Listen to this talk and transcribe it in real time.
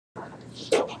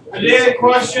The daily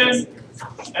question,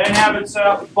 I didn't have it set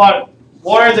up, but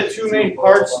what are the two main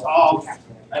parts of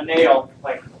a nail?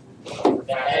 Like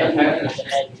the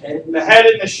head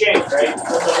and the shank, right?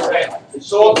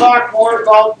 So we'll talk more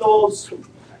about those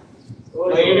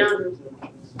later,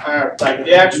 like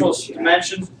the actual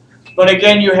dimensions. But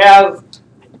again, you have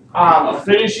a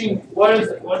finishing.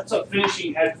 What's a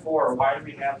finishing head for? Why do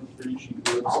we have a finishing?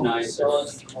 It's nice.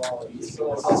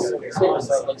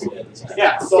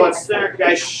 Yeah, so it's there,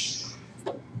 guys.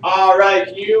 All right,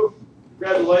 can you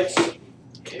grab the lights?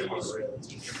 Okay, what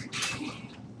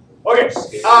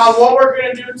we're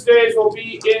going to do today is we'll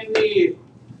be in the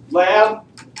lab,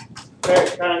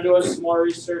 okay, kind of doing some more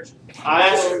research. I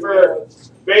asked for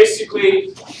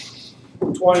basically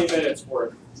 20 minutes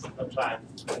worth of time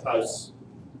because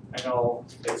I know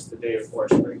it's the day before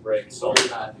spring break. So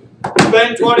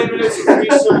spend 20 minutes of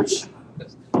research.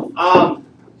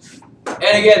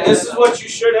 And again, this is what you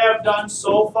should have done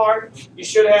so far. You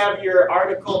should have your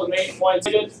article, the main points,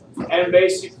 and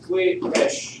basically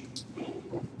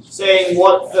saying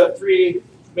what the three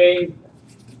main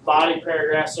body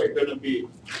paragraphs are going to be.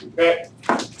 Okay.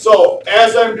 So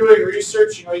as I'm doing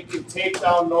research, you know, you can take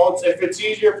down notes. If it's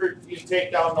easier for you to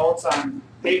take down notes on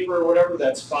paper or whatever,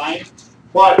 that's fine.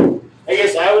 But I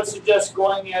guess I would suggest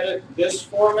going at it this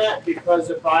format because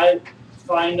if I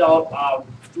find out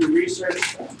through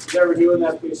research, is ever doing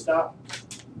that, please stop.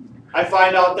 I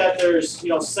find out that there's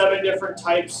 7 different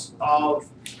types of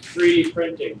 3D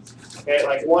printing. Okay,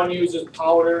 like one uses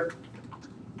powder,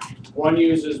 one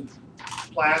uses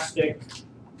plastic.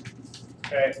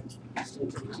 Okay,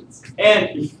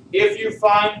 and if you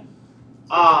find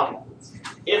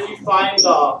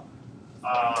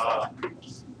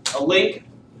a link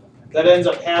that ends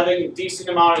up having a decent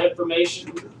amount of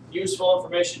information, useful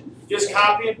information, just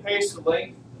copy and paste the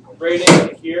link right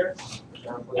in here.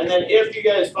 And then if you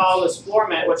guys follow this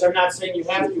format, which I'm not saying you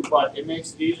have to, but it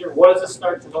makes it easier, what does it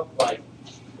start to look like?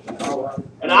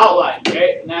 An outline,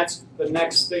 okay? And that's the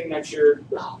next thing that you're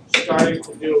starting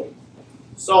to do.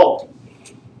 So,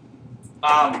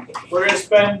 we're going to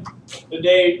spend the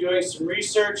day doing some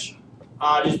research.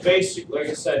 Just basically, like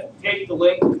I said, take the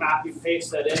link, copy,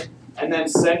 paste that in, and then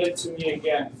send it to me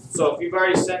again. So if you've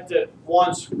already sent it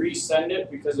once, resend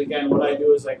it, because again, what I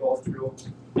do is I go through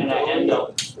and I end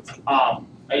up, I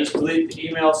just delete the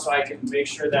email so I can make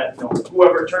sure that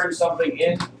whoever turns something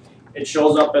in, it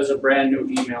shows up as a brand new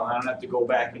email. I don't have to go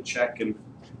back and check and,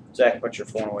 Zach, put your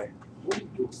phone away.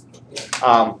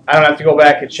 I don't have to go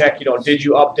back and check, did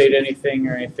you update anything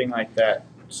or anything like that.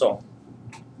 So